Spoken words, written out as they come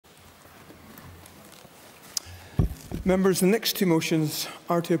Members, the next two motions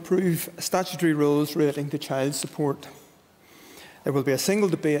are to approve statutory rules relating to child support. There will be a single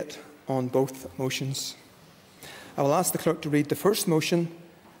debate on both motions. I will ask the clerk to read the first motion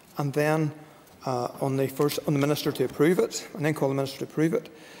and then on the Minister to approve it, and then call the Minister to approve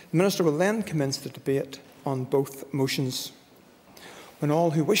it. The Minister will then commence the debate on both motions. When all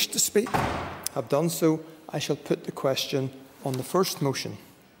who wish to speak have done so, I shall put the question on the first motion.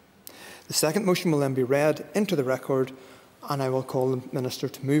 The second motion will then be read into the record, and I will call the Minister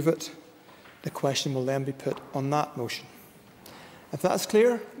to move it. The question will then be put on that motion. If that is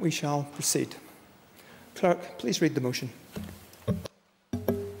clear, we shall proceed. Clerk, please read the motion.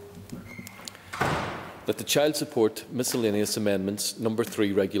 That the Child Support Miscellaneous Amendments No.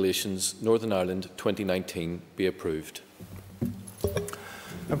 3 Regulations Northern Ireland 2019 be approved.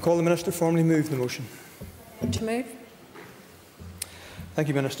 I call the Minister formally move the motion. To move. Thank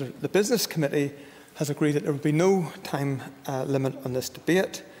you, Minister. The Business Committee has agreed that there will be no time limit on this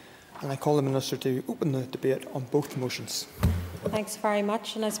debate, and I call the Minister to open the debate on both motions. Thanks very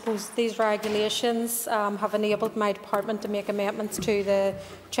much. And I suppose these regulations have enabled my department to make amendments to the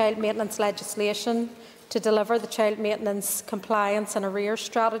child maintenance legislation to deliver the child maintenance compliance and arrears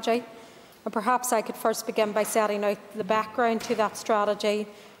strategy. And perhaps I could first begin by setting out the background to that strategy,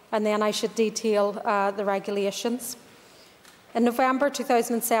 and then I should detail the regulations. In November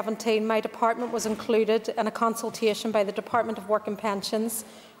 2017, my department was included in a consultation by the Department of Work and Pensions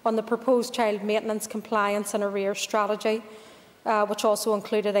on the proposed child maintenance compliance and arrears strategy, which also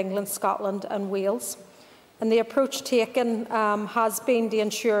included England, Scotland and Wales. And the approach taken has been to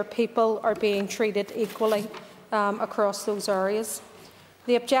ensure people are being treated equally across those areas.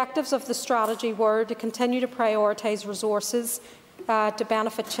 The objectives of the strategy were to continue to prioritise resources to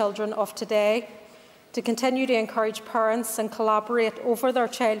benefit children of today, to continue to encourage parents and collaborate over their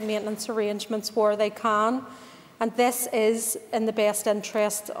child maintenance arrangements where they can, and this is in the best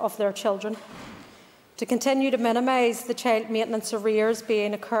interest of their children, to continue to minimise the child maintenance arrears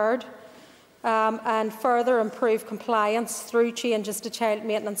being incurred, and further improve compliance through changes to child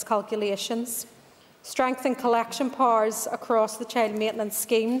maintenance calculations, strengthen collection powers across the child maintenance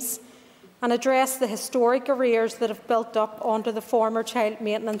schemes, and address the historic arrears that have built up onto the former child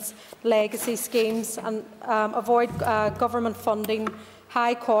maintenance legacy schemes, and avoid government funding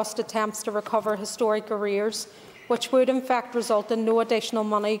high-cost attempts to recover historic arrears, which would in fact result in no additional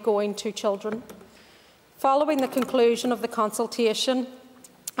money going to children. Following the conclusion of the consultation,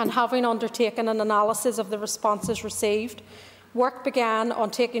 and having undertaken an analysis of the responses received, work began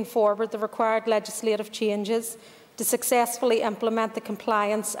on taking forward the required legislative changes to successfully implement the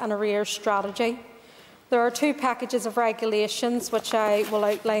compliance and arrears strategy. There are two packages of regulations which I will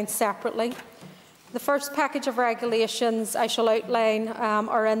outline separately. The first package of regulations I shall outline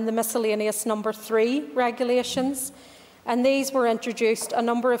are in the Miscellaneous No. 3 regulations, and these were introduced a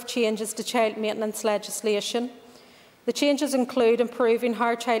number of changes to child maintenance legislation. The changes include improving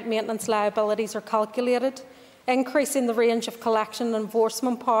how child maintenance liabilities are calculated, increasing the range of collection and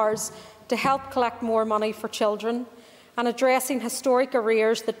enforcement powers to help collect more money for children, and addressing historic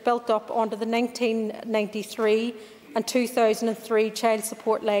arrears that built up onto the 1993 and 2003 child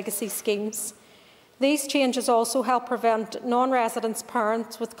support legacy schemes. These changes also help prevent non-resident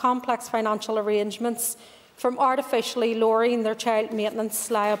parents with complex financial arrangements from artificially lowering their child maintenance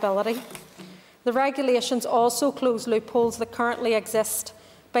liability. The regulations also close loopholes that currently exist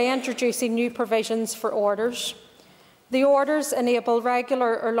by introducing new provisions for orders. The orders enable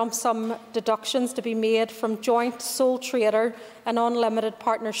regular or lump sum deductions to be made from joint, sole trader and unlimited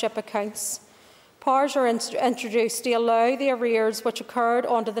partnership accounts. Powers are introduced to allow the arrears which occurred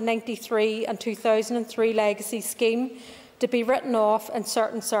under the 1993 and 2003 legacy scheme to be written off in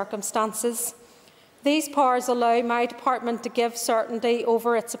certain circumstances. These powers allow my department to give certainty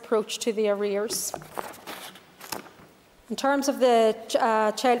over its approach to the arrears. In terms of the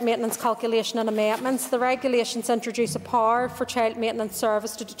child maintenance calculation and amendments, the regulations introduce a power for child maintenance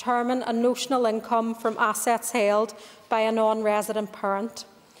service to determine a notional income from assets held by a non-resident parent.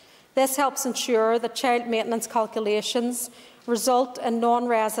 This helps ensure that child maintenance calculations result in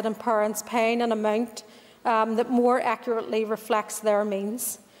non-resident parents paying an amount that more accurately reflects their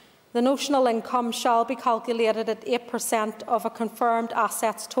means. The notional income shall be calculated at 8% of a confirmed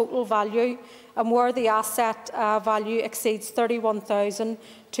asset's total value, and where the asset value exceeds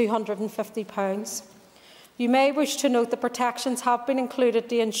 £31,250. You may wish to note that protections have been included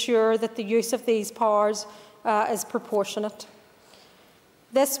to ensure that the use of these powers is proportionate.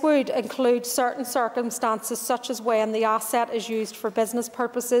 This would include certain circumstances, such as when the asset is used for business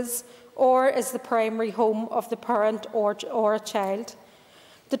purposes or is the primary home of the parent or a child.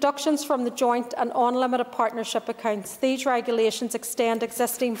 Deductions from the joint and unlimited partnership accounts. These regulations extend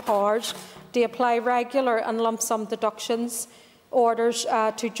existing powers to apply regular and lump sum deductions orders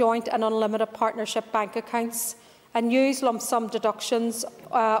to joint and unlimited partnership bank accounts, and use lump sum deductions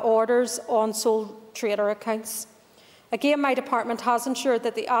orders on sole trader accounts. Again, my department has ensured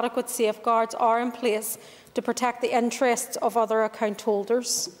that the adequate safeguards are in place to protect the interests of other account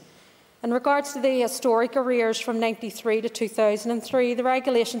holders. In regards to the historic arrears from 1993 to 2003, the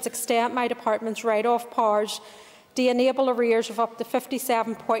regulations extend my department's write-off powers to enable arrears of up to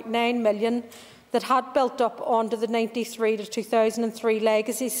 £57.9 million that had built up under the 1993 to 2003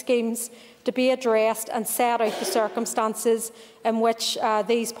 legacy schemes to be addressed and set out the circumstances in which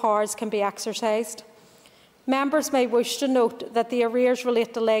these powers can be exercised. Members may wish to note that the arrears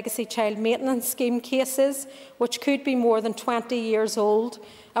relate to legacy child maintenance scheme cases which could be more than 20 years old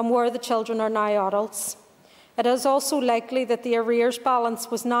and where the children are now adults. It is also likely that the arrears balance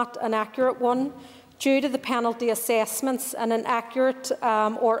was not an accurate one due to the penalty assessments and inaccurate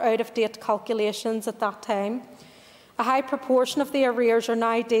or out-of-date calculations at that time. A high proportion of the arrears are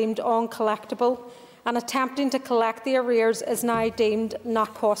now deemed uncollectible, and attempting to collect the arrears is now deemed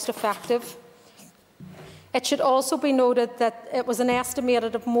not cost-effective. It should also be noted that it was an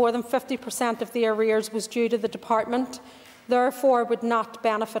estimated of more than 50% of the arrears was due to the department, therefore would not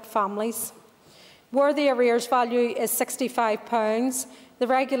benefit families. Where the arrears value is £65, the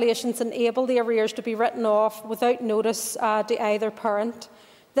regulations enable the arrears to be written off without notice to either parent.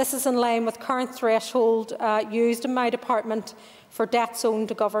 This is in line with current threshold used in my department for debts owed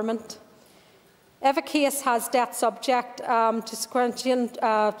to government. If a case has debt subject to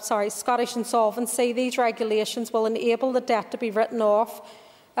Scottish insolvency, these regulations will enable the debt to be written off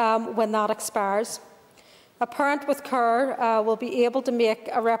when that expires. A parent with care will be able to make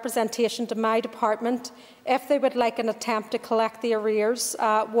a representation to my department if they would like an attempt to collect the arrears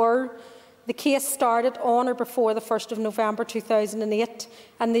were the case started on or before the 1st of November 2008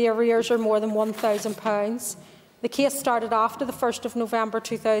 and the arrears are more than £1,000. The case started after the 1st of November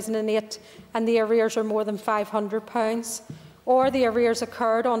 2008 and the arrears are more than £500. Or the arrears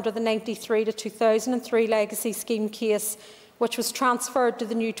occurred under the 1993 to 2003 legacy scheme case, which was transferred to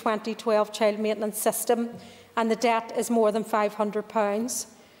the new 2012 child maintenance system, and the debt is more than £500.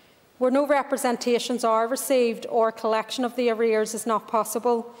 Where no representations are received or collection of the arrears is not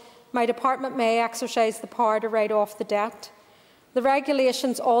possible, my department may exercise the power to write off the debt. The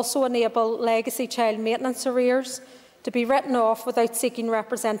regulations also enable legacy child maintenance arrears to be written off without seeking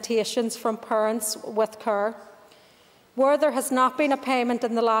representations from parents with care. Where there has not been a payment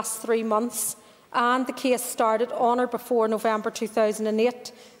in the last 3 months and the case started on or before November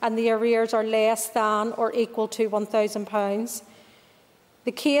 2008 and the arrears are less than or equal to £1,000,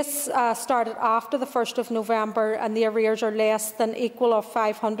 the case started after the 1st of November and the arrears are less than equal of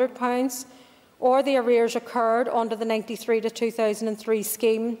 £500, or the arrears occurred under the 1993 to 2003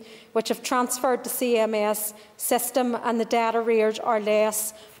 scheme, which have transferred to CMS system and the debt arrears are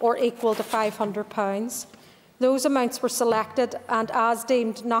less or equal to £500. Those amounts were selected and, as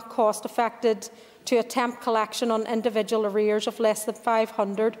deemed not cost-effective, to attempt collection on individual arrears of less than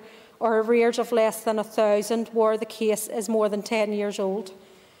 500 or arrears of less than 1,000 where the case is more than 10 years old.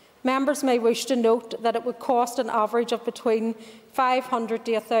 Members may wish to note that it would cost an average of between £500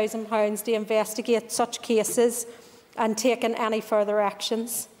 to £1,000 to investigate such cases and take any further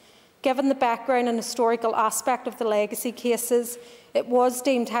actions. Given the background and historical aspect of the legacy cases, it was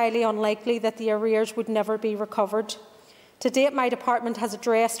deemed highly unlikely that the arrears would never be recovered. To date, my department has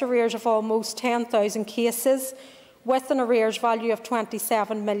addressed arrears of almost 10,000 cases with an arrears value of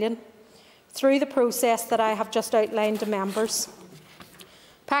 £27 million through the process that I have just outlined to members.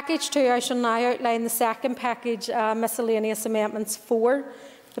 Package 2, I shall now outline the second package, Miscellaneous Amendments 4.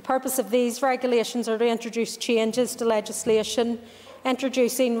 The purpose of these regulations are to introduce changes to legislation,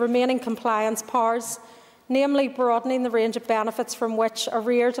 introducing remaining compliance powers, namely broadening the range of benefits from which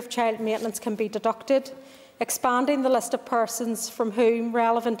arrears of child maintenance can be deducted, expanding the list of persons from whom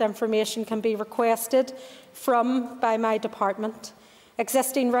relevant information can be requested by my department,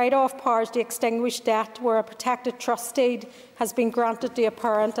 existing write-off powers to extinguish debt where a protected trust deed has been granted to a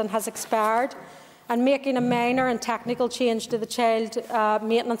parent and has expired, and making a minor and technical change to the child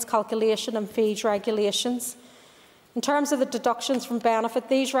maintenance calculation and fees regulations. In terms of the deductions from benefit,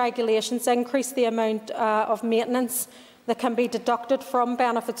 these regulations increase the amount of maintenance that can be deducted from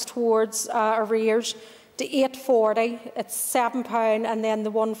benefits towards arrears to £840. It's £7 and then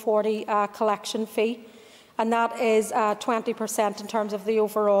the £140 collection fee, and that is 20% in terms of the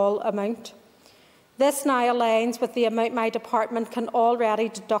overall amount. This now aligns with the amount my department can already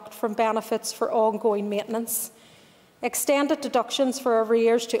deduct from benefits for ongoing maintenance. extended deductions for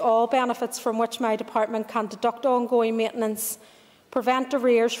arrears to all benefits from which my department can deduct ongoing maintenance, prevent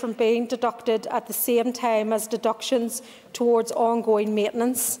arrears from being deducted at the same time as deductions towards ongoing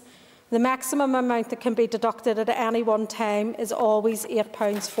maintenance. The maximum amount that can be deducted at any one time is always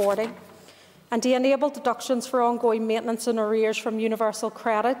 £8.40. And to enable deductions for ongoing maintenance and arrears from universal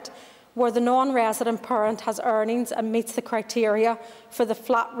credit, where the non-resident parent has earnings and meets the criteria for the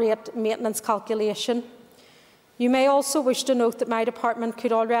flat rate maintenance calculation. You may also wish to note that my department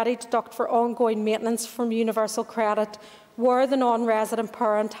could already deduct for ongoing maintenance from universal credit where the non-resident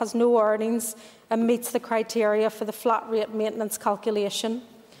parent has no earnings and meets the criteria for the flat rate maintenance calculation.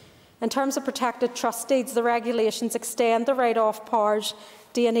 In terms of protected trust deeds, the regulations extend the write-off powers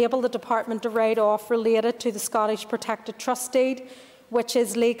to enable the department to write off related to the Scottish protected trust deed, which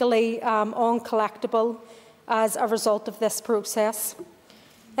is legally uncollectible as a result of this process.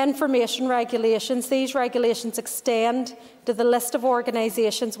 Information regulations. These regulations extend to the list of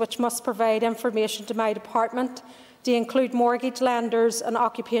organisations which must provide information to my department to include mortgage lenders and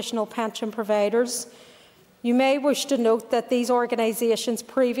occupational pension providers. You may wish to note that these organisations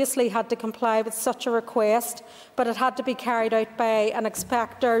previously had to comply with such a request, but it had to be carried out by an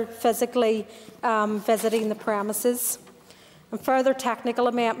inspector physically visiting the premises. And further technical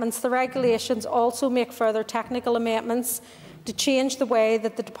amendments. The regulations also make further technical amendments to change the way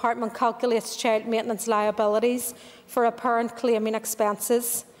that the department calculates child maintenance liabilities for a parent claiming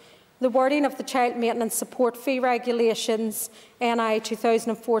expenses. The wording of the Child Maintenance Support Fee Regulations NI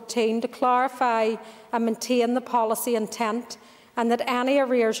 2014 to clarify and maintain the policy intent, and that any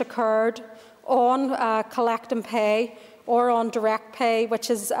arrears occurred on collect and pay or on direct pay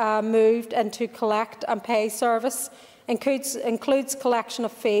which is moved into collect and pay service includes collection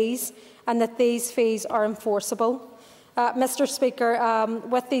of fees, and that these fees are enforceable. Mr Speaker,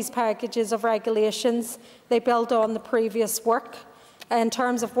 with these packages of regulations, they build on the previous work in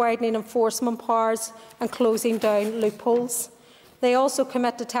terms of widening enforcement powers and closing down loopholes. They also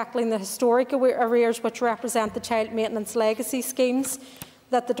commit to tackling the historic arrears which represent the child maintenance legacy schemes,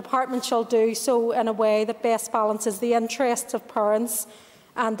 that the department shall do so in a way that best balances the interests of parents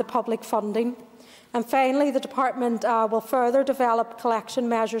and the public funding. And finally, the department will further develop collection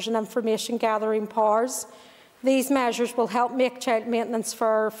measures and information gathering powers. These measures will help make child maintenance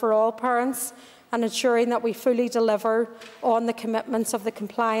fair for all parents and ensuring that we fully deliver on the commitments of the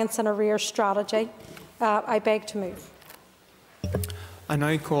compliance and arrears strategy. I beg to move. I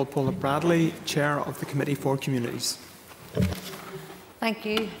now call Paula Bradley, Chair of the Committee for Communities. Thank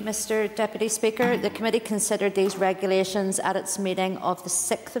you, Mr Deputy Speaker. The committee considered these regulations at its meeting of the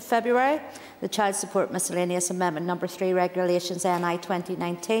 6th of February. The Child Support Miscellaneous Amendment No. 3 Regulations NI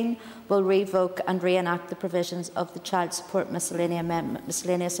 2019 will revoke and re-enact the provisions of the Child Support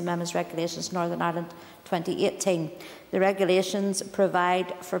Miscellaneous Amendments Regulations Northern Ireland 2018. The regulations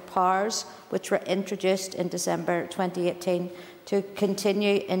provide for powers which were introduced in December 2018 to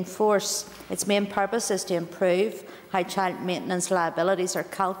continue in force. Its main purpose is to improve how child maintenance liabilities are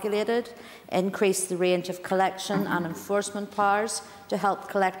calculated, increase the range of collection and enforcement powers to help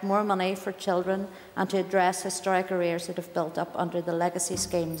collect more money for children, and to address historic arrears that have built up under the legacy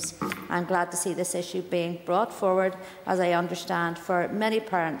schemes. I am glad to see this issue being brought forward, as I understand for many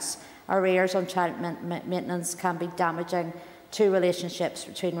parents arrears on child maintenance can be damaging to relationships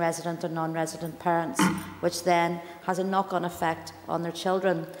between resident and non-resident parents, which then has a knock-on effect on their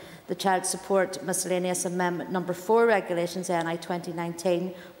children. The Child Support Miscellaneous Amendment No. 4 Regulations NI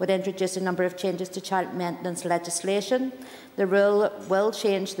 2019 would introduce a number of changes to child maintenance legislation. The rule will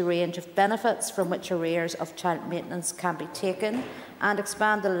change the range of benefits from which arrears of child maintenance can be taken, and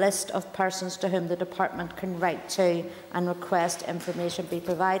expand the list of persons to whom the Department can write to and request information be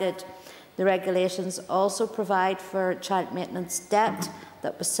provided. The regulations also provide for child maintenance debt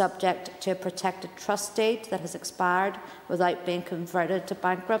that was subject to a protected trust deed that has expired without being converted to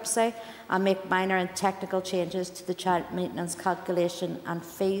bankruptcy, and make minor and technical changes to the child maintenance calculation and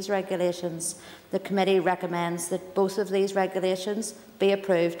fees regulations. The committee recommends that both of these regulations be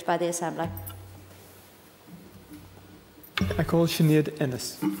approved by the Assembly. I call Sinead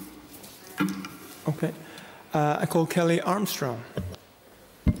Innes. Okay. I call Kelly Armstrong.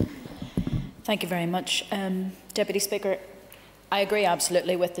 Thank you very much, Deputy Speaker. I agree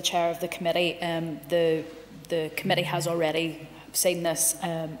absolutely with the Chair of the committee. The committee has already seen this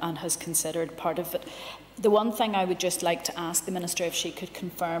and has considered part of it. The one thing I would just like to ask the Minister if she could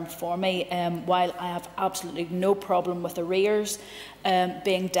confirm for me, while I have absolutely no problem with arrears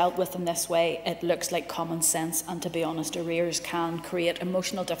being dealt with in this way, it looks like common sense, and to be honest, arrears can create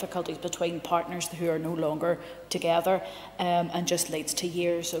emotional difficulties between partners who are no longer together, and just leads to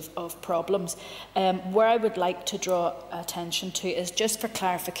years of problems. Where I would like to draw attention to is just for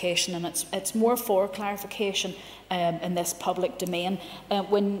clarification, and it's more for clarification in this public domain.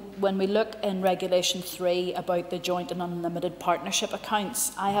 When we look in Regulation 3 about the joint and unlimited partnership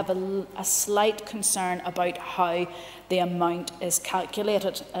accounts, I have a slight concern about how the amount is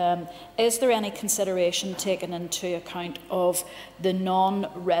calculated. Is there any consideration taken into account of the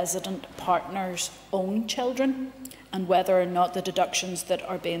non-resident partner's own children, and whether or not the deductions that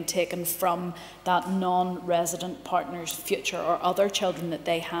are being taken from that non-resident partner's future or other children that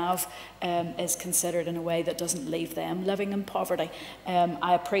they have is considered in a way that doesn't leave them living in poverty?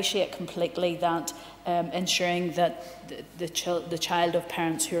 I appreciate completely that ensuring that the child of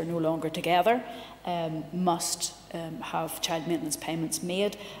parents who are no longer together must have child maintenance payments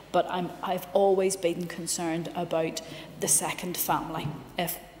made, but I've always been concerned about the second family,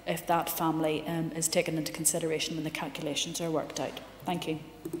 if that family is taken into consideration when the calculations are worked out. Thank you.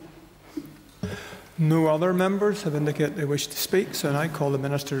 No other members have indicated they wish to speak, so I call the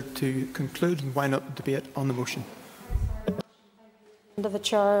Minister to conclude and wind up the debate on the motion. To the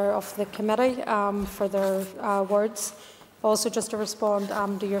Chair of the Committee for their words. Also, just to respond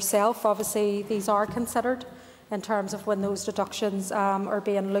to yourself, obviously these are considered in terms of when those deductions are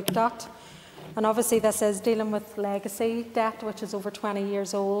being looked at. And obviously this is dealing with legacy debt, which is over 20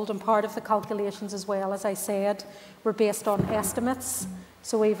 years old, and part of the calculations as well, as I said, were based on estimates.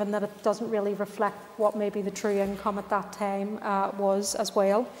 So even that it doesn't really reflect what maybe the true income at that time was as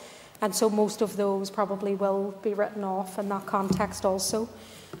well. And so most of those probably will be written off in that context also.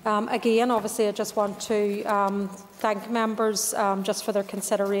 Again, obviously I just want to thank members just for their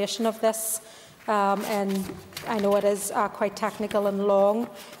consideration of this. And I know it is quite technical and long.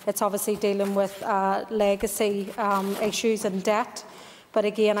 It's obviously dealing with legacy issues and debt. But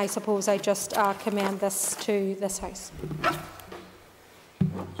again, I suppose I just commend this to this House.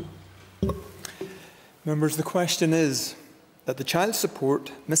 Members, the question is that the Child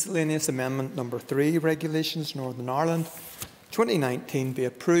Support Miscellaneous Amendment No. 3 Regulations Northern Ireland 2019 be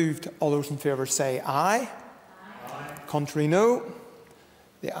approved. All those in favour say aye. Aye. Contrary, no.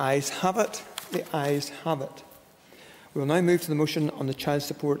 The ayes have it. The ayes have it. We will now move to the motion on the Child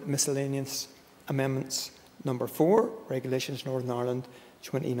Support Miscellaneous Amendments No. 4 Regulations Northern Ireland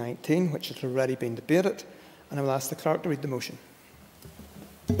 2019, which has already been debated, and I will ask the Clerk to read the motion.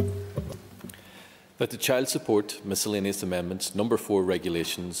 That the Child Support Miscellaneous Amendments No. 4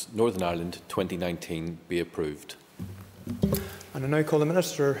 Regulations Northern Ireland 2019 be approved. And I now call the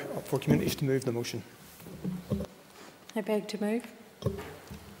Minister for Communities to move the motion. I beg to move.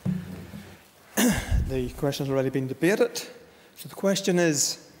 The question has already been debated. So the question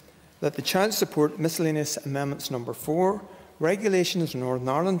is that the Child Support Miscellaneous Amendments No. 4 Regulations Northern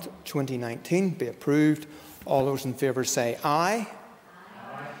Ireland 2019 be approved. All those in favour say aye.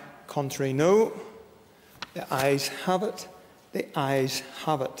 Aye. Contrary, no. The ayes have it. The ayes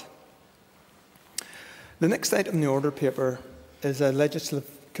have it. The next item in the order paper is a legislative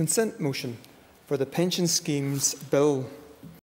consent motion for the Pension Schemes Bill